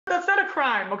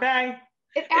crime, okay?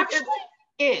 It actually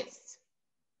is.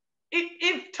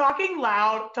 If talking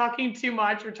loud, talking too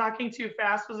much, or talking too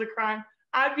fast was a crime,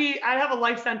 I'd have a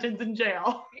life sentence in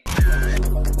jail.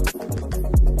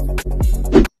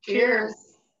 Cheers.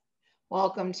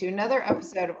 Welcome to another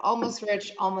episode of Almost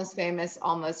Rich, Almost Famous,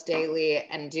 Almost Daily.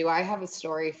 And do I have a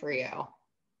story for you?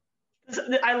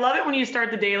 I love it when you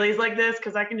start the dailies like this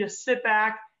because I can just sit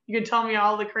back. You can tell me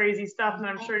all the crazy stuff, and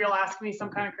I'm sure you'll ask me some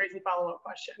kind of crazy follow-up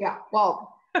question. Yeah,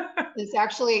 well,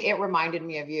 it reminded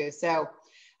me of you. So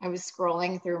I was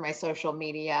scrolling through my social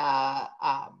media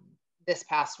this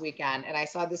past weekend, and I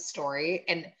saw this story.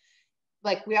 And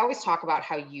like, we always talk about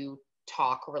how you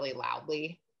talk really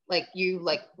loudly.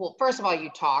 Well, first of all, you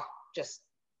talk just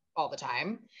all the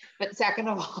time. But second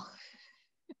of all,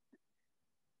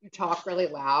 you talk really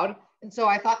loud. And so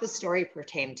I thought the story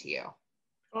pertained to you.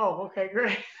 Oh, okay,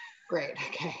 great. Great,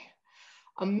 okay.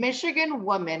 A Michigan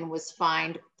woman was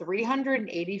fined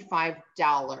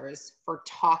 $385 for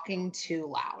talking too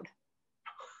loud.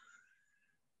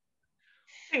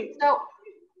 Hey, so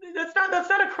that's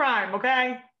not a crime,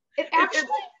 okay? It actually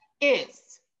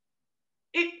is.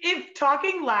 If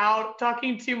talking loud,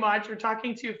 talking too much, or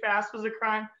talking too fast was a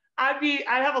crime, I'd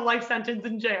have a life sentence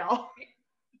in jail.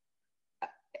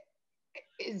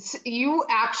 You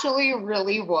actually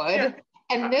really would. Yeah.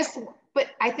 And but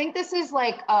I think this is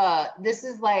like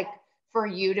for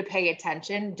you to pay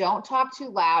attention. Don't talk too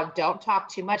loud. Don't talk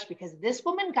too much, because this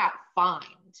woman got fined.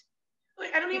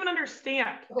 Like, I don't even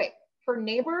understand. Wait, her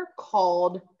neighbor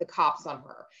called the cops on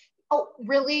her. Oh,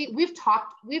 really? We've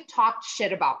talked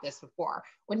shit about this before.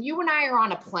 When you and I are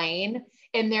on a plane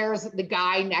and there's the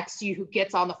guy next to you who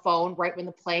gets on the phone right when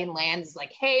the plane lands,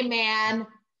 like, hey man,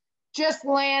 just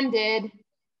landed.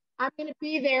 I'm going to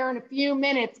be there in a few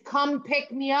minutes. Come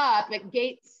pick me up at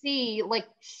gate C. Like,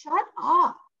 shut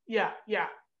up. Yeah.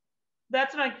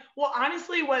 That's annoying. Well,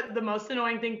 honestly, what the most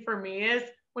annoying thing for me is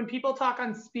when people talk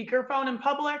on speakerphone in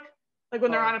public, like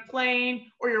when they're on a plane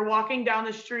or you're walking down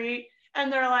the street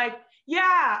and they're like,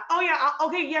 yeah, oh yeah,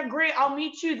 okay, yeah, great, I'll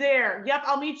meet you there. Yep,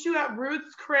 I'll meet you at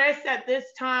Ruth's Chris at this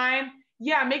time.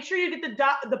 Yeah, make sure you get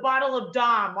the bottle of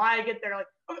Dom while I get there. Like,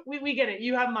 okay, we get it.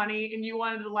 You have money and you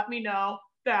wanted to let me know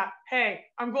that, hey,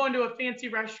 I'm going to a fancy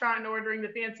restaurant and ordering the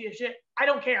fanciest shit. I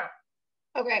don't care.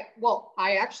 Okay, well,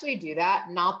 I actually do that,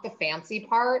 not the fancy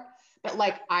part, but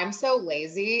like, I'm so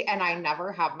lazy and I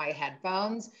never have my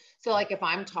headphones. So like, if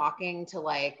I'm talking to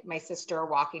like my sister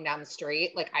walking down the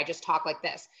street, like I just talk like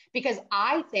this, because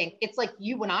I think it's like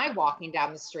you and I walking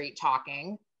down the street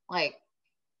talking, like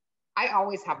I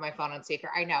always have my phone on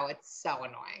speaker. I know, it's so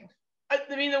annoying.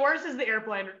 I mean, the worst is the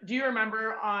airplane. Do you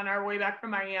remember on our way back from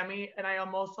Miami and I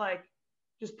almost like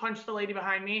just punched the lady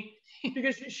behind me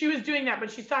because she was doing that, but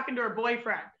she's talking to her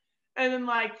boyfriend. And then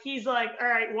like, he's like, all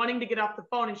right, wanting to get off the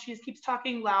phone, and she just keeps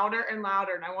talking louder and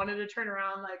louder. And I wanted to turn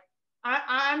around like,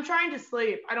 I'm trying to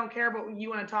sleep. I don't care about what you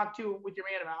want to talk to with your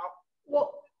man about.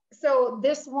 Well, so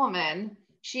this woman,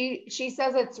 she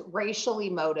says it's racially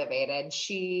motivated.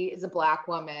 She is a Black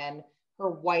woman. Her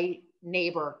white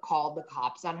neighbor called the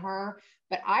cops on her.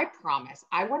 But I promise,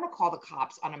 I want to call the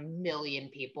cops on a million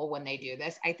people when they do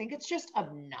this. I think it's just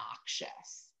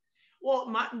obnoxious.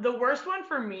 Well, the worst one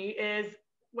for me is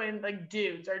when like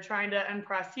dudes are trying to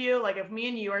impress you. Like if me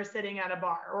and you are sitting at a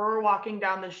bar or we're walking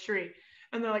down the street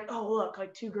and they're like, oh, look,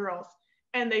 like two girls.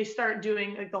 And they start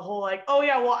doing like the whole like, oh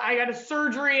yeah, well, I got a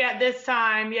surgery at this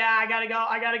time. Yeah, I gotta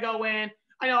go in.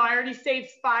 I know I already saved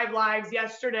 5 lives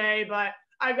yesterday, but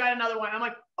I've got another one. I'm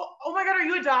like, oh my God, are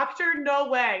you a doctor? No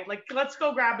way. Like, let's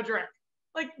go grab a drink.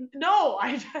 Like, no,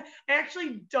 I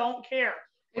actually don't care.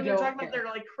 When they're talking about their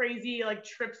like crazy like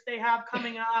trips they have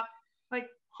coming up, like,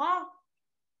 huh?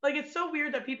 Like, it's so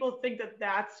weird that people think that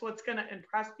that's what's going to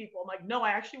impress people. I'm like, no, I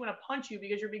actually want to punch you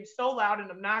because you're being so loud and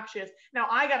obnoxious. Now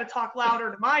I got to talk louder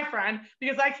to my friend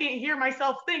because I can't hear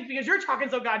myself think because you're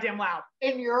talking so goddamn loud.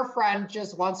 And your friend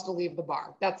just wants to leave the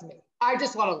bar. That's me. I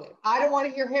just want to leave. I don't want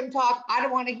to hear him talk. I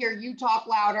don't want to hear you talk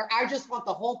louder. I just want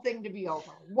the whole thing to be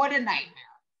over. What a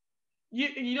nightmare.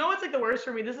 You know what's like the worst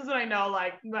for me? This is what I know,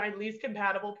 like my least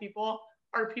compatible people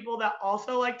are people that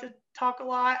also like to talk a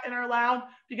lot and are loud,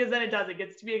 because then it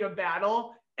gets to be like a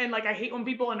battle. And like, I hate when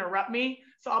people interrupt me.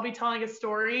 So I'll be telling a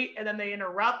story and then they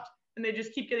interrupt and they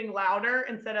just keep getting louder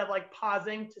instead of like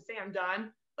pausing to say I'm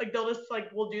done. Like they'll just like,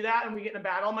 we'll do that and we get in a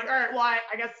battle. I'm like, all right, well, I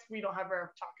guess we don't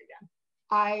ever talk again.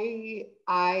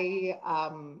 I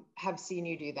have seen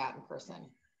you do that in person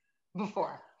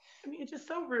before. I mean, it's just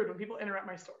so rude when people interrupt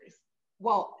my stories.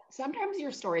 Well, sometimes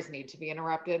your stories need to be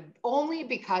interrupted only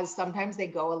because sometimes they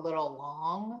go a little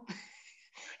long.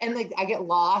 And like, I get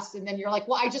lost. And then you're like,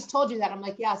 well, I just told you that. I'm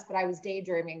like, yes, but I was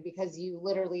daydreaming because you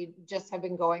literally just have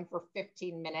been going for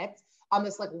 15 minutes on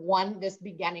this, like this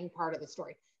beginning part of the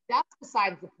story. That's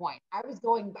besides the point. I was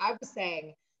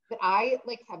saying that I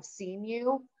like have seen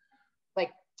you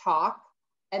like talk,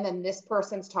 and then this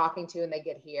person's talking to, and they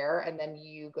get here, and then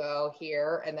you go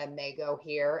here, and then they go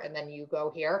here, and then you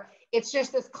go here. It's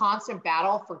just this constant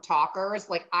battle for talkers.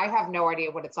 Like, I have no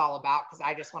idea what it's all about because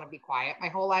I just want to be quiet my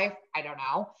whole life. I don't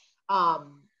know.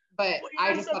 But well,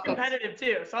 I just so competitive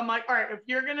too. So I'm like, all right, if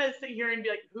you're gonna sit here and be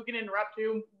like, who can interrupt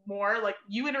who more? Like,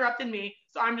 you interrupted me,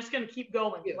 so I'm just gonna keep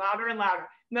going louder and louder,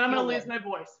 and then I'm gonna lose my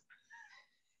voice.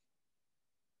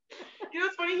 You know,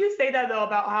 it's funny you say that though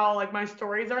about how like my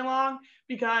stories are long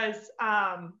because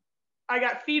I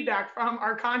got feedback from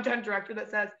our content director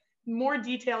that says more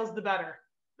details the better,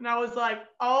 and I was like,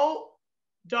 oh,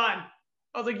 done.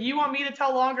 I was like, you want me to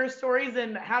tell longer stories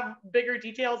and have bigger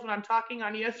details when I'm talking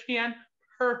on ESPN?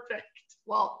 Perfect.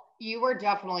 Well, you were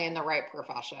definitely in the right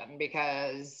profession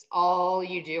because all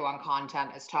you do on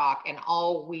content is talk. And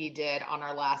all we did on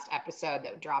our last episode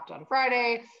that dropped on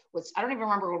Friday was, I don't even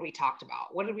remember what we talked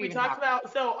about. What did we even talk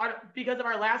about? So because of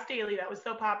our last daily that was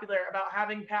so popular about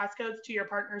having passcodes to your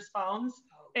partner's phones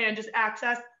and just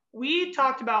access, we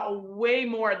talked about way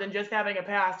more than just having a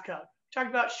passcode. We talked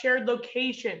about shared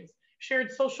locations,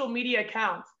 shared social media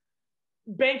accounts,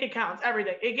 bank accounts,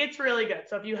 everything. It gets really good.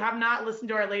 So if you have not listened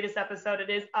to our latest episode, it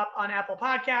is up on Apple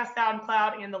Podcasts,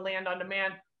 SoundCloud, and the Land on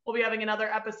Demand. We'll be having another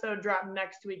episode drop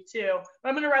next week too. But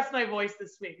I'm going to rest my voice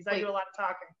this week because I do a lot of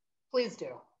talking. Please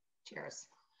do. Cheers.